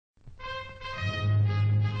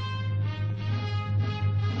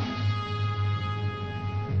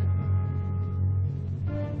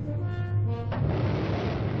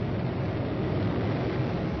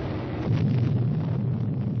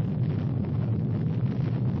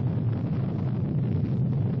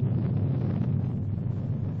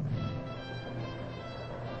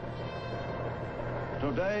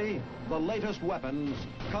Today, the latest weapons,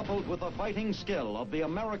 coupled with the fighting skill of the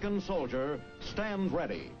American soldier, stand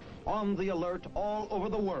ready, on the alert all over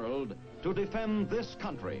the world to defend this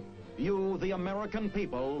country, you, the American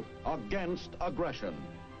people, against aggression.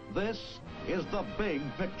 This is The Big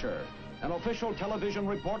Picture, an official television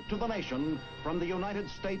report to the nation from the United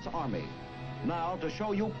States Army. Now, to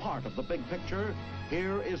show you part of the big picture,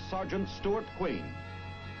 here is Sergeant Stuart Queen.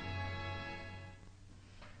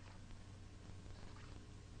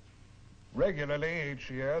 Regularly each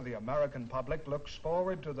year, the American public looks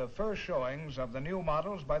forward to the first showings of the new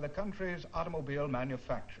models by the country's automobile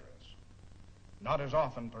manufacturers. Not as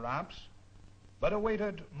often, perhaps, but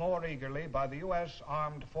awaited more eagerly by the U.S.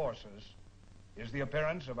 Armed Forces is the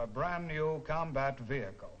appearance of a brand new combat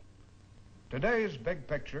vehicle. Today's big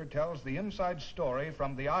picture tells the inside story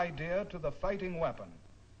from the idea to the fighting weapon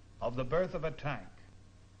of the birth of a tank.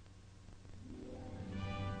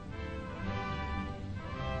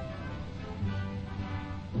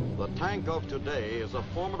 The tank of today is a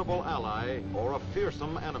formidable ally or a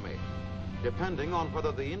fearsome enemy, depending on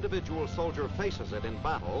whether the individual soldier faces it in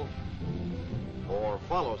battle or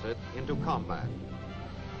follows it into combat.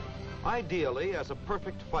 Ideally, as a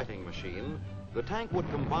perfect fighting machine, the tank would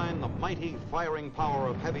combine the mighty firing power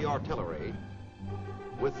of heavy artillery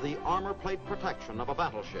with the armor plate protection of a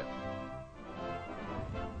battleship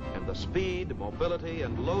and the speed, mobility,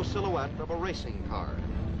 and low silhouette of a racing car.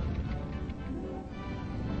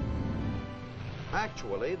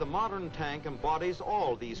 Actually, the modern tank embodies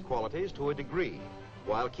all these qualities to a degree,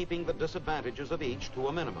 while keeping the disadvantages of each to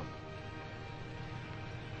a minimum.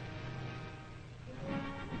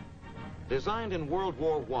 Designed in World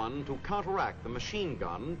War I to counteract the machine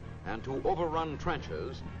gun and to overrun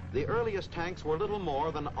trenches, the earliest tanks were little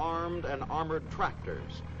more than armed and armored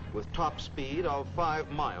tractors with top speed of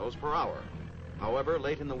 5 miles per hour. However,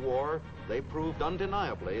 late in the war, they proved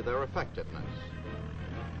undeniably their effectiveness.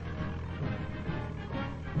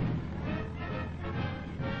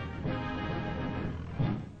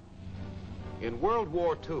 In World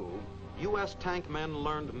War II, U.S. tank men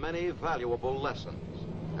learned many valuable lessons.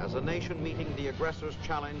 As a nation meeting the aggressor's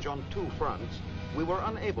challenge on 2 fronts, we were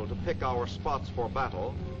unable to pick our spots for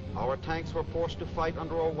battle. Our tanks were forced to fight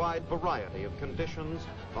under a wide variety of conditions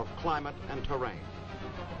of climate and terrain.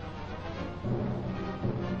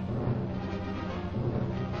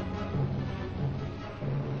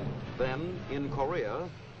 Then, in Korea,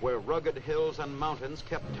 where rugged hills and mountains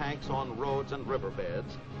kept tanks on roads and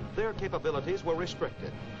riverbeds, their capabilities were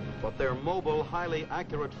restricted, but their mobile, highly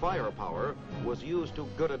accurate firepower was used to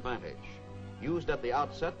good advantage. Used at the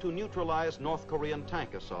outset to neutralize North Korean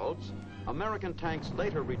tank assaults, American tanks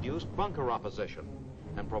later reduced bunker opposition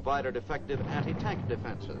and provided effective anti-tank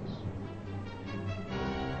defenses.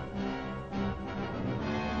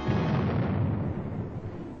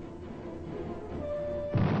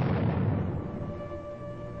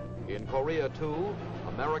 In Korea, too,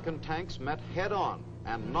 American tanks met head-on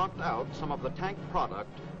and knocked out some of the tank product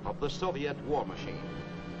of the Soviet war machine.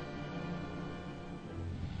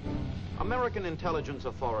 American intelligence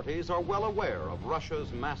authorities are well aware of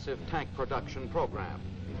Russia's massive tank production program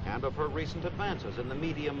and of her recent advances in the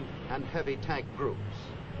medium and heavy tank groups.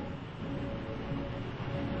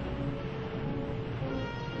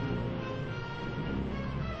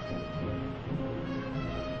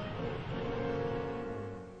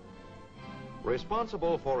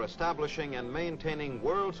 Responsible for establishing and maintaining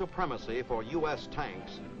world supremacy for U.S.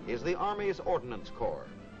 tanks is the Army's Ordnance Corps.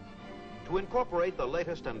 To incorporate the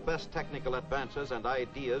latest and best technical advances and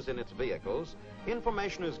ideas in its vehicles,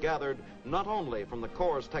 information is gathered not only from the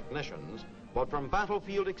Corps' technicians, but from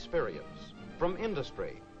battlefield experience, from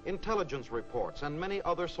industry, intelligence reports, and many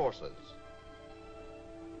other sources.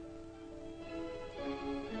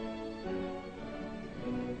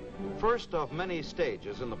 First of many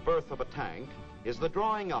stages in the birth of a tank is the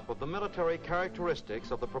drawing up of the military characteristics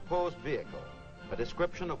of the proposed vehicle, a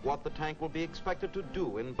description of what the tank will be expected to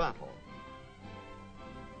do in battle.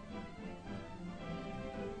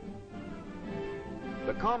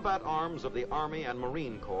 The combat arms of the Army and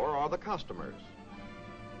Marine Corps are the customers.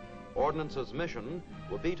 Ordnance's mission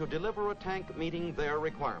will be to deliver a tank meeting their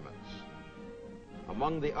requirements.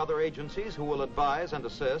 Among the other agencies who will advise and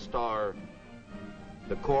assist are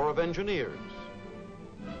the Corps of Engineers,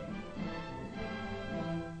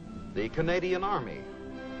 the Canadian Army,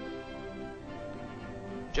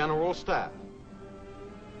 General Staff,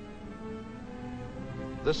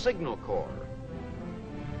 the Signal Corps,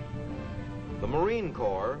 the Marine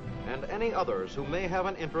Corps, and any others who may have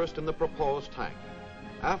an interest in the proposed tank.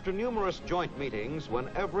 After numerous joint meetings, when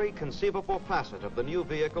every conceivable facet of the new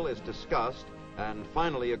vehicle is discussed and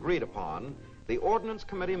finally agreed upon, the Ordnance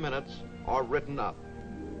Committee minutes are written up.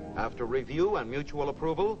 After review and mutual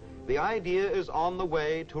approval, the idea is on the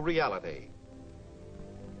way to reality.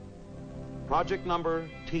 Project number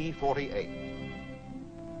T-48.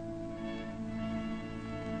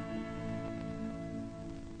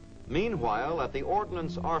 Meanwhile, at the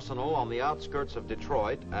Ordnance Arsenal on the outskirts of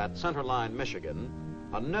Detroit at Centerline, Michigan,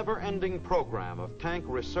 a never-ending program of tank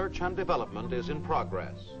research and development is in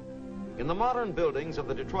progress. In the modern buildings of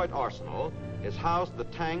the Detroit Arsenal is housed the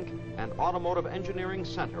tank and automotive engineering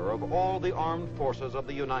center of all the armed forces of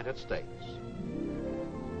the United States.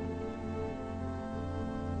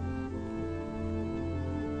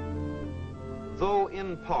 Though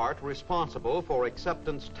in part responsible for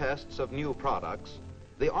acceptance tests of new products,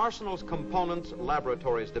 the Arsenal's Components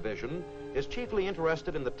Laboratories Division is chiefly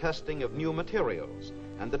interested in the testing of new materials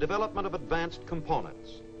and the development of advanced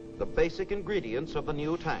components, the basic ingredients of the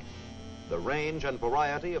new tank. The range and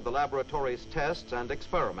variety of the laboratory's tests and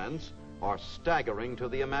experiments are staggering to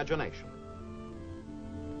the imagination.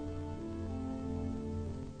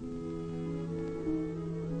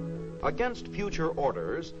 Against future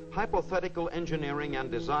orders, hypothetical engineering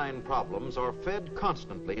and design problems are fed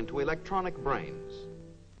constantly into electronic brains.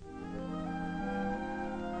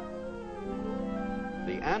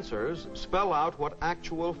 The answers spell out what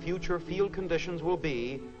actual future field conditions will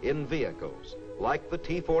be in vehicles, like the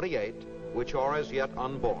T-48, which are as yet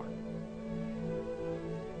unborn.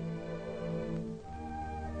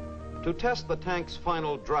 To test the tank's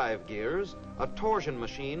final drive gears, a torsion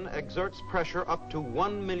machine exerts pressure up to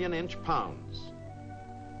 1 million inch-pounds.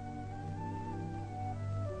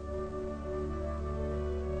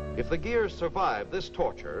 If the gears survive this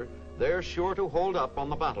torture, they're sure to hold up on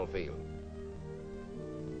the battlefield.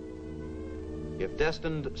 If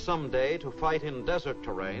destined someday to fight in desert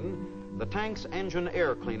terrain, the tank's engine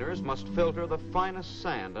air cleaners must filter the finest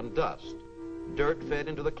sand and dust. Dirt fed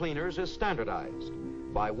into the cleaners is standardized.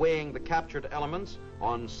 By weighing the captured elements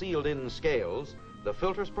on sealed-in scales, the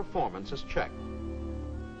filter's performance is checked.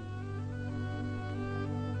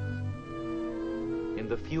 In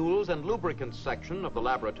the fuels and lubricants section of the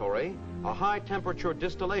laboratory, a high-temperature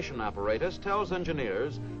distillation apparatus tells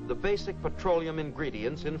engineers the basic petroleum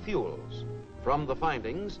ingredients in fuels. From the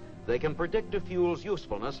findings, they can predict a fuel's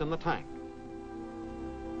usefulness in the tank.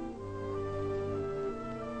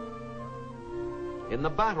 In the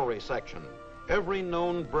battery section, every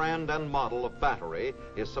known brand and model of battery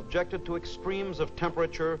is subjected to extremes of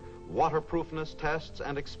temperature, waterproofness tests,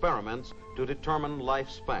 and experiments to determine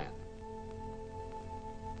lifespan.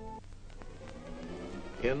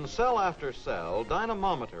 In cell after cell,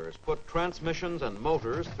 dynamometers put transmissions and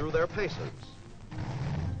motors through their paces.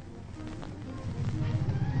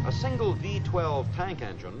 A single V12 tank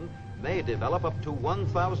engine may develop up to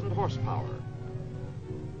 1,000 horsepower.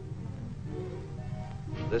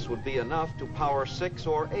 This would be enough to power 6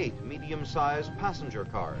 or 8 medium-sized passenger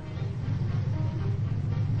cars.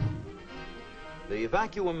 The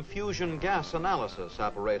vacuum fusion gas analysis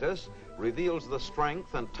apparatus reveals the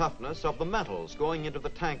strength and toughness of the metals going into the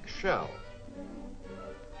tank shell.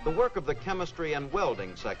 The work of the chemistry and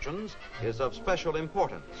welding sections is of special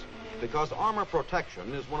importance because armor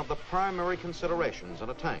protection is one of the primary considerations in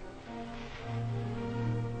a tank.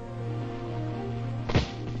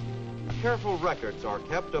 Careful records are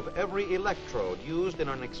kept of every electrode used in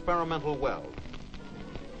an experimental weld.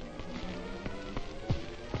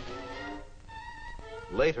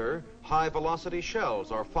 Later, high-velocity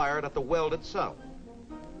shells are fired at the weld itself.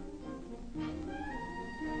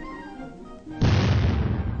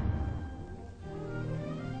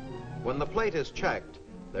 When the plate is checked,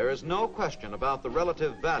 there is no question about the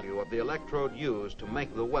relative value of the electrode used to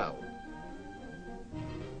make the weld.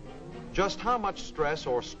 Just how much stress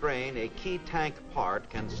or strain a key tank part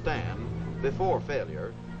can stand before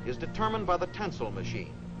failure is determined by the tensile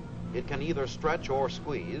machine. It can either stretch or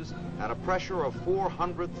squeeze at a pressure of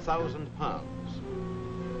 400,000 pounds.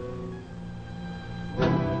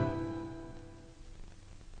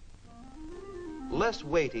 Less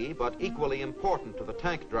weighty but equally important to the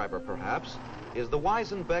tank driver perhaps is the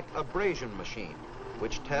Weisenbeck abrasion machine,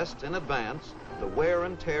 which tests in advance the wear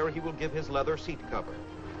and tear he will give his leather seat cover.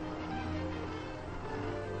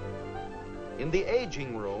 In the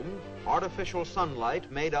aging room, artificial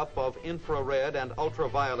sunlight made up of infrared and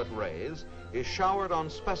ultraviolet rays is showered on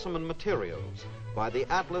specimen materials by the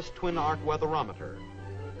Atlas Twin Arc weatherometer.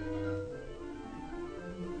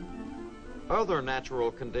 Other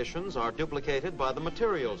natural conditions are duplicated by the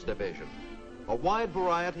materials division. A wide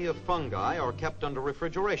variety of fungi are kept under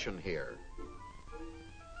refrigeration here.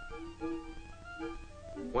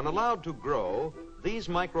 When allowed to grow, These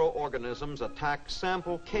microorganisms attack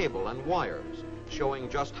sample cable and wires, showing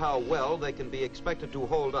just how well they can be expected to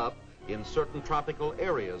hold up in certain tropical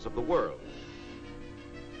areas of the world.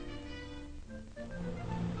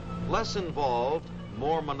 Less involved,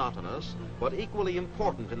 more monotonous, but equally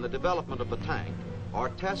important in the development of the tank are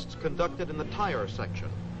tests conducted in the tire section,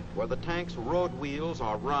 where the tank's road wheels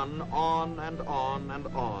are run on and on and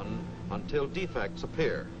on until defects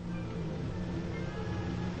appear.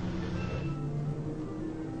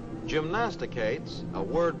 Gymnasticates, a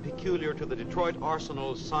word peculiar to the Detroit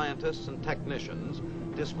Arsenal's scientists and technicians,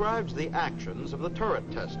 describes the actions of the turret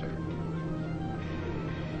tester.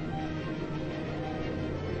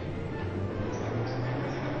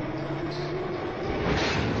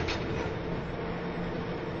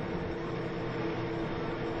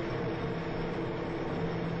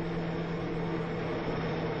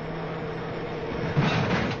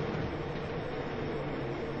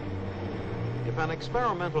 If an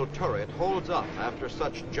experimental turret holds up after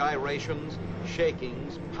such gyrations,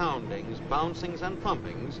 shakings, poundings, bouncings, and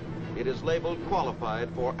thumpings, it is labeled qualified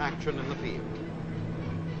for action in the field.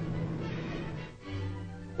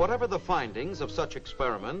 Whatever the findings of such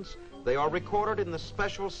experiments, they are recorded in the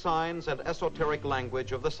special signs and esoteric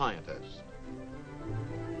language of the scientist.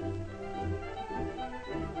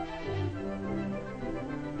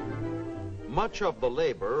 Much of the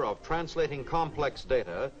labor of translating complex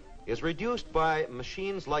data is reduced by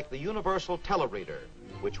machines like the universal telereader,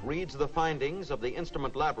 which reads the findings of the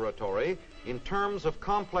instrument laboratory in terms of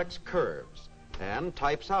complex curves and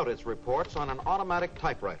types out its reports on an automatic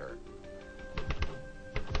typewriter.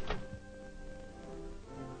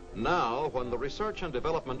 Now, when the research and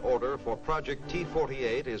development order for Project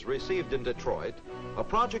T-48 is received in Detroit, a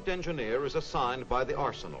project engineer is assigned by the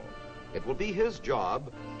Arsenal. It will be his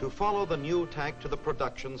job to follow the new tank to the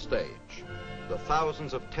production stage. The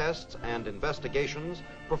thousands of tests and investigations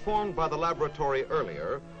performed by the laboratory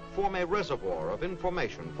earlier form a reservoir of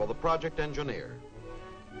information for the project engineer.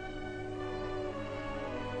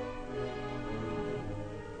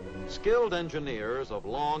 Skilled engineers of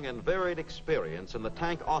long and varied experience in the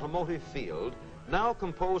tank automotive field now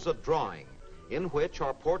compose a drawing in which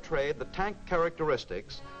are portrayed the tank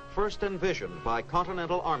characteristics first envisioned by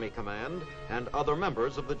Continental Army Command and other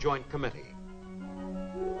members of the Joint Committee.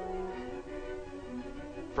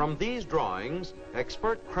 From these drawings,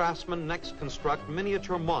 expert craftsmen next construct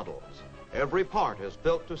miniature models. Every part is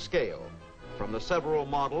built to scale. From the several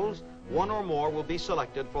models, one or more will be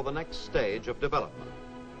selected for the next stage of development.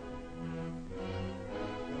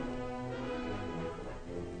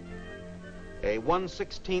 A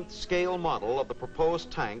 1/16th scale model of the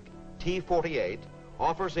proposed tank, T-48,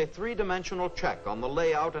 offers a three-dimensional check on the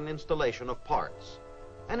layout and installation of parts.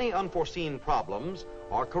 Any unforeseen problems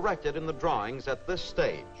are corrected in the drawings at this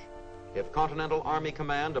stage. If Continental Army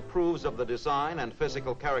Command approves of the design and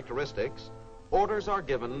physical characteristics, orders are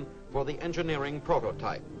given for the engineering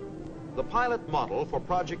prototype. The pilot model for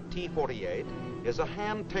Project T-48 is a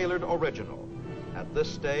hand-tailored original. At this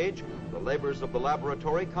stage, the labors of the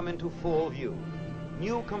laboratory come into full view.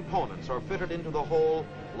 New components are fitted into the whole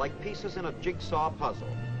like pieces in a jigsaw puzzle.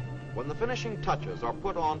 When the finishing touches are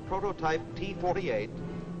put on prototype T-48,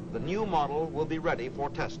 the new model will be ready for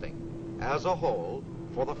testing, as a whole,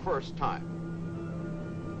 for the first time.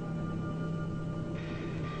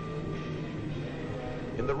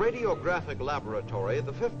 In the radiographic laboratory,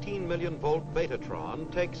 the 15 million volt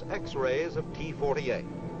Betatron takes X-rays of T-48,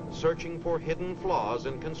 searching for hidden flaws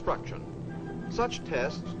in construction. Such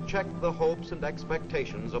tests check the hopes and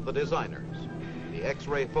expectations of the designers. The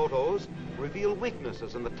X-ray photos reveal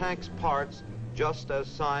weaknesses in the tank's parts, just as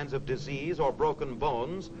signs of disease or broken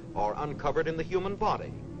bones are uncovered in the human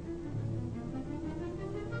body.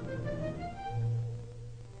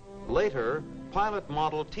 Later, pilot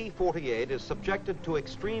model T-48 is subjected to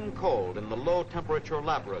extreme cold in the low-temperature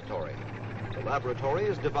laboratory. The laboratory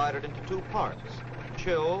is divided into two parts,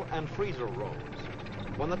 chill and freezer rooms.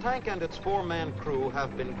 When the tank and its four-man crew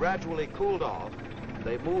have been gradually cooled off,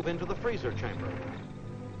 they move into the freezer chamber.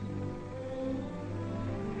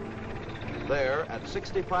 There, at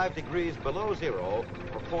 65 degrees below zero,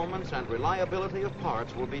 performance and reliability of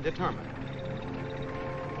parts will be determined.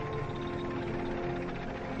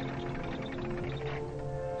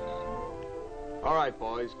 All right,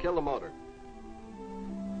 boys, kill the motor.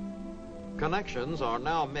 Connections are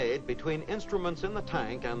now made between instruments in the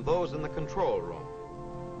tank and those in the control room.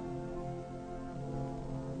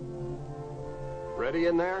 Ready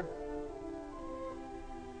in there?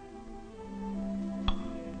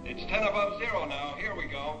 It's 10 above zero now. Here we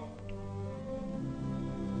go.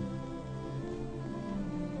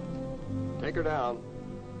 Take her down.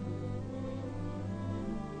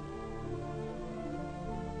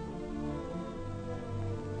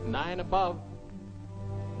 9 above.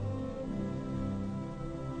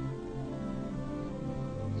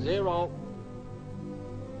 Zero.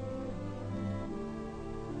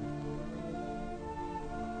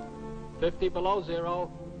 $50 below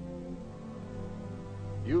zero.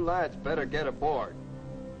 You lads better get aboard.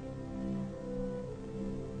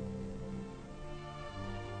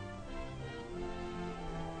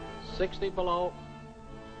 $60 below.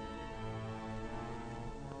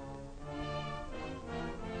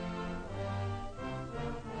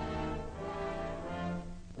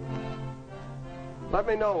 Let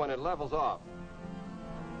me know when it levels off.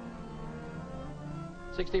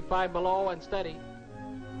 65 below and steady.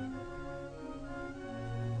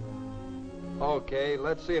 Okay,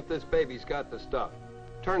 let's see if this baby's got the stuff.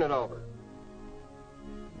 Turn it over.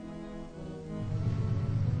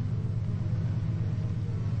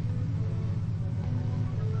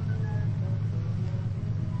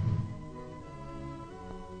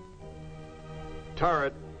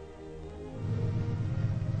 Turret.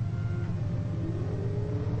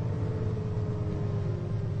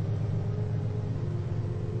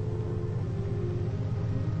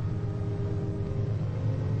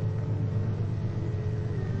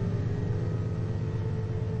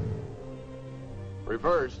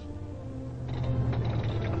 Reverse.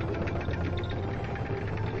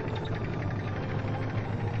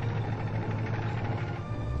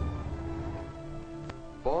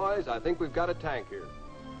 Boys, I think we've got a tank here.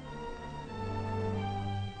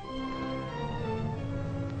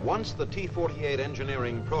 Once the T-48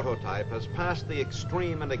 engineering prototype has passed the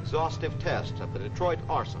extreme and exhaustive tests at the Detroit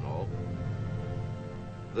Arsenal,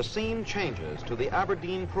 the scene changes to the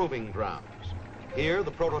Aberdeen Proving Grounds. Here,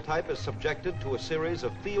 the prototype is subjected to a series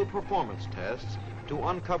of field performance tests to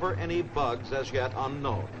uncover any bugs as yet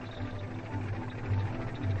unknown.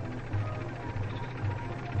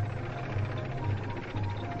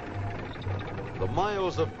 The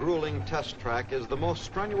miles of grueling test track is the most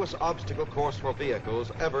strenuous obstacle course for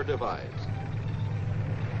vehicles ever devised.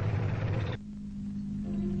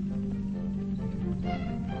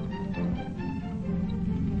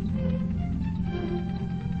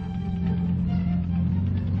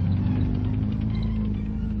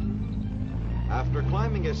 After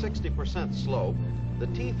climbing a 60% slope, the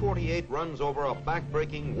T-48 runs over a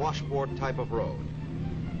backbreaking washboard type of road.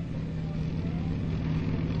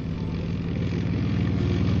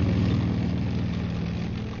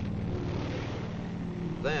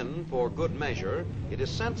 Then, for good measure, it is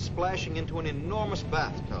sent splashing into an enormous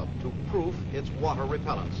bathtub to proof its water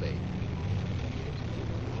repellency.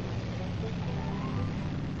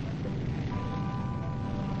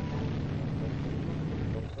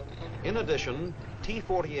 In addition,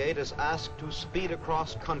 T-48 is asked to speed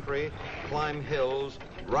across country, climb hills,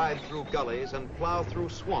 ride through gullies, and plow through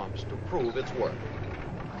swamps to prove its worth.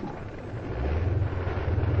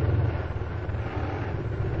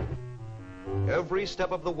 Every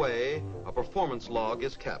step of the way, a performance log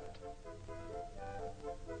is kept.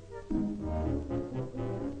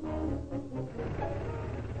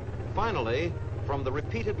 Finally, from the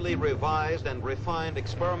repeatedly revised and refined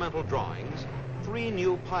experimental drawings, 3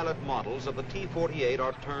 new pilot models of the T-48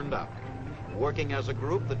 are turned out. Working as a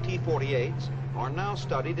group, the T-48s are now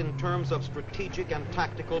studied in terms of strategic and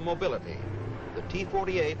tactical mobility. The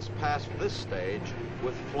T-48s pass this stage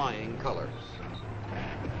with flying colors.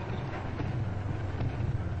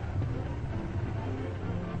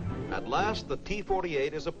 At last, the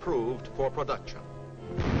T-48 is approved for production.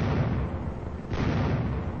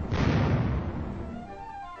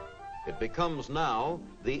 It becomes now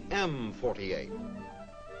the M48.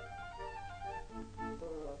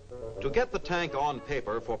 To get the tank on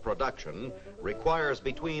paper for production requires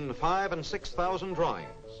between 5,000 and 6,000 drawings.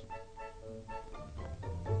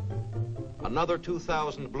 Another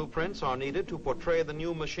 2,000 blueprints are needed to portray the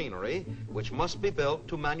new machinery, which must be built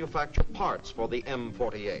to manufacture parts for the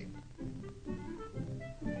M48.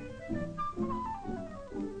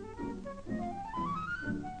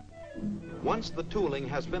 Once the tooling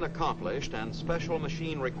has been accomplished and special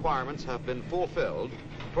machine requirements have been fulfilled,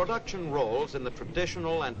 production rolls in the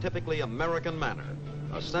traditional and typically American manner,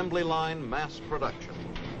 assembly line mass production.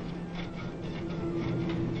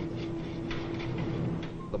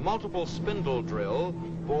 The multiple spindle drill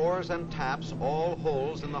bores and taps all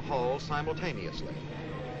holes in the hull simultaneously.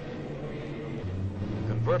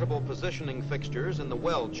 Convertible positioning fixtures in the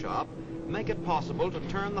weld shop make it possible to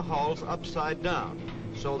turn the hulls upside down,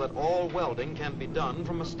 so that all welding can be done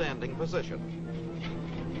from a standing position.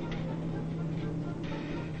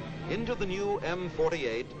 Into the new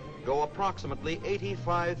M48 go approximately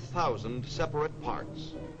 85,000 separate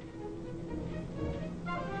parts.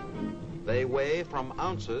 They weigh from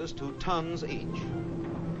ounces to tons each.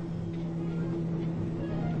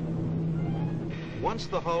 Once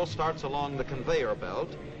the hull starts along the conveyor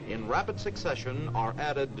belt, in rapid succession are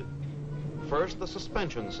added first the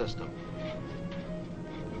suspension system,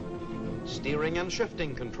 steering and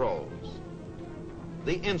shifting controls,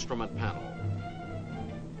 the instrument panel,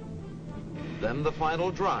 then the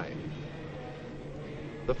final drive,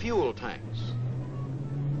 the fuel tanks,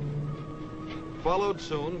 followed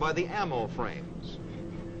soon by the ammo frames,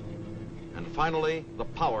 and finally the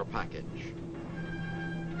power package.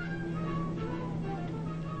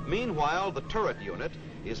 Meanwhile, the turret unit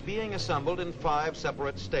is being assembled in 5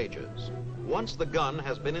 separate stages. Once the gun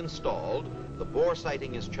has been installed, the bore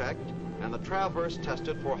sighting is checked and the traverse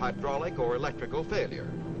tested for hydraulic or electrical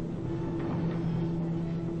failure.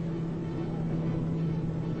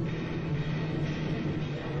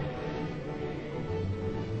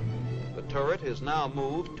 The turret is now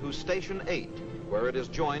moved to Station 8, where it is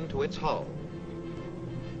joined to its hull.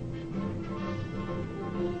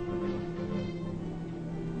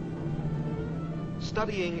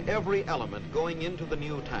 Studying every element going into the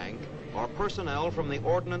new tank are personnel from the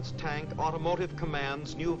Ordnance Tank Automotive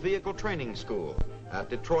Command's new vehicle training school at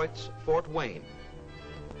Detroit's Fort Wayne.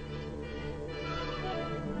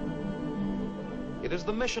 It is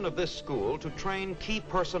the mission of this school to train key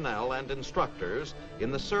personnel and instructors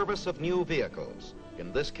in the service of new vehicles,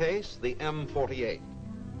 in this case, the M48.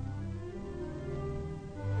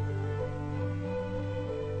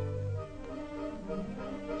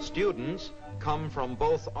 Students come from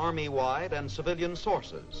both Army-wide and civilian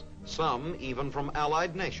sources, some even from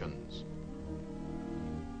allied nations.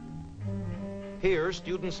 Here,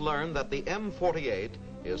 students learn that the M48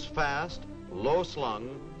 is fast,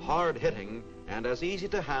 low-slung, hard-hitting, and as easy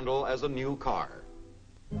to handle as a new car.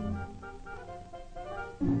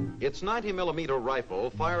 Its 90mm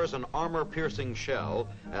rifle fires an armor-piercing shell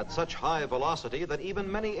at such high velocity that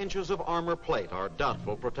even many inches of armor plate are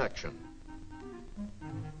doubtful protection.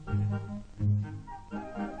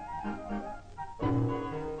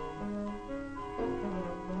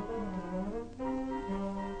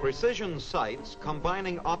 Precision sights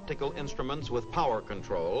combining optical instruments with power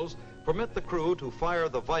controls permit the crew to fire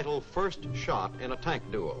the vital first shot in a tank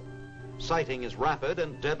duel. Sighting is rapid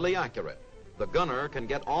and deadly accurate. The gunner can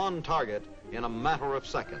get on target in a matter of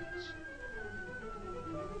seconds.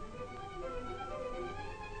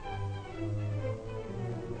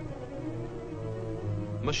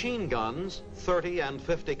 Machine guns, 30 and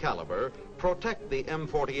 50 caliber, protect the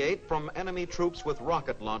M48 from enemy troops with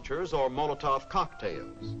rocket launchers or Molotov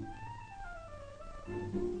cocktails.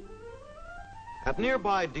 At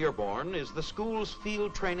nearby Dearborn is the school's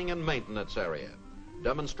field training and maintenance area.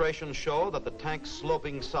 Demonstrations show that the tank's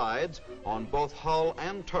sloping sides on both hull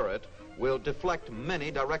and turret will deflect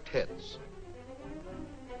many direct hits.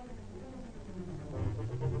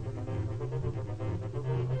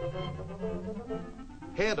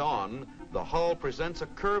 Head on, the hull presents a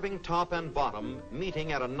curving top and bottom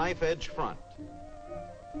meeting at a knife-edge front.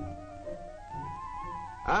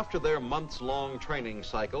 After their months-long training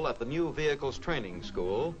cycle at the new vehicles training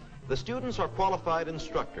school, the students are qualified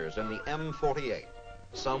instructors in the M48.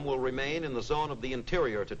 Some will remain in the zone of the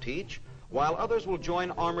interior to teach, while others will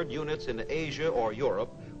join armored units in Asia or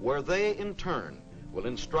Europe, where they, in turn, will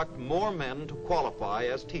instruct more men to qualify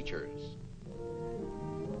as teachers.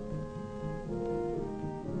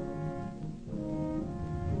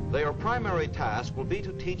 Their primary task will be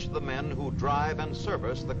to teach the men who drive and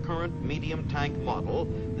service the current medium tank model,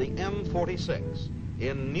 the M46,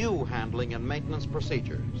 in new handling and maintenance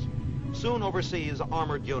procedures. Soon overseas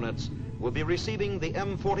armored units will be receiving the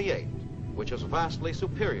M48, which is vastly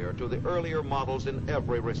superior to the earlier models in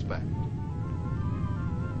every respect.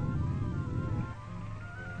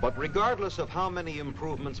 But regardless of how many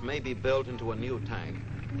improvements may be built into a new tank,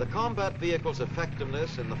 the combat vehicle's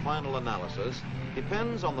effectiveness in the final analysis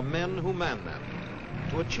depends on the men who man them.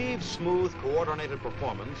 To achieve smooth, coordinated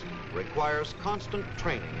performance requires constant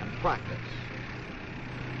training and practice.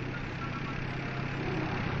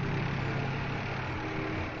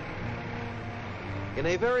 In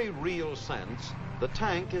a very real sense, the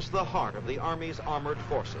tank is the heart of the Army's armored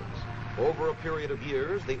forces. Over a period of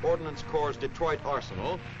years, the Ordnance Corps' Detroit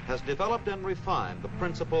arsenal has developed and refined the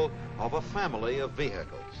principle of a family of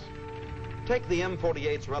vehicles. Take the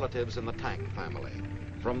M48's relatives in the tank family.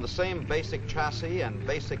 From the same basic chassis and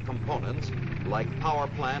basic components, like power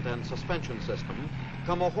plant and suspension system,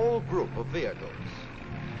 come a whole group of vehicles.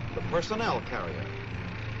 The personnel carrier,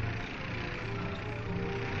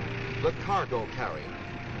 the cargo carrier,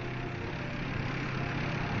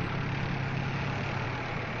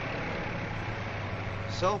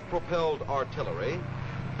 self-propelled artillery,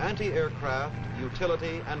 anti-aircraft,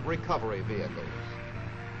 utility, and recovery vehicles.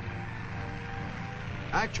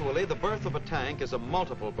 Actually, the birth of a tank is a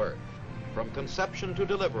multiple birth. From conception to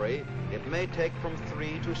delivery, it may take from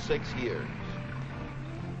 3 to 6 years.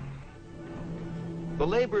 The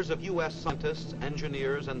labors of U.S. scientists,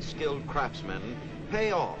 engineers, and skilled craftsmen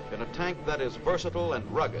pay off in a tank that is versatile and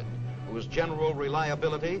rugged, whose general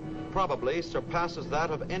reliability probably surpasses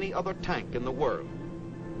that of any other tank in the world.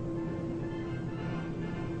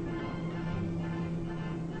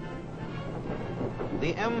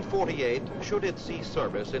 The M48, should it see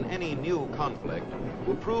service in any new conflict,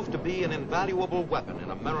 will prove to be an invaluable weapon in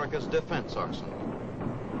America's defense arsenal.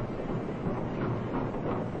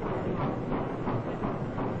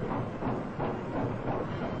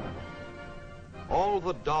 All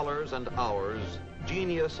the dollars and hours,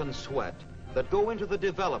 genius and sweat that go into the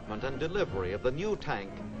development and delivery of the new tank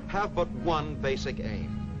have but one basic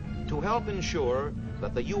aim: to help ensure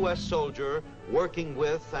that the U.S. soldier working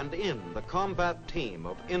with and in the combat team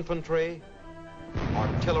of infantry,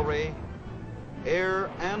 artillery, air,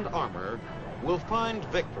 and armor will find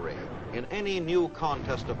victory in any new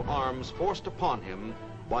contest of arms forced upon him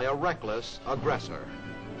by a reckless aggressor.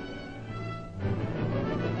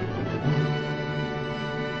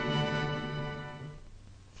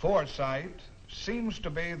 Foresight seems to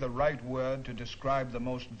be the right word to describe the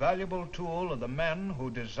most valuable tool of the men who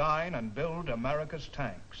design and build America's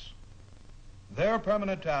tanks. Their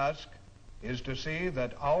permanent task is to see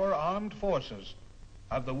that our armed forces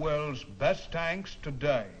have the world's best tanks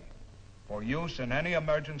today for use in any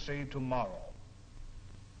emergency tomorrow.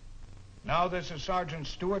 Now, this is Sergeant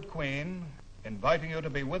Stuart Queen inviting you to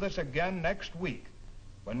be with us again next week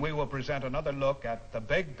when we will present another look at the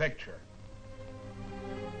big picture.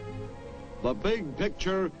 The Big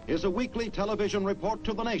Picture is a weekly television report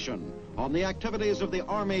to the nation on the activities of the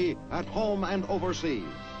Army at home and overseas.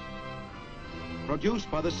 Produced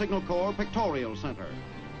by the Signal Corps Pictorial Center.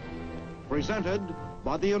 Presented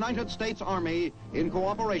by the United States Army in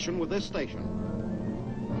cooperation with this station.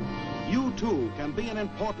 You too can be an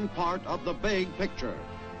important part of the Big Picture.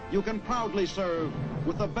 You can proudly serve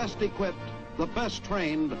with the best equipped, the best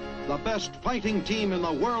trained, the best fighting team in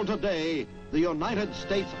the world today, the United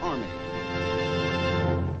States Army.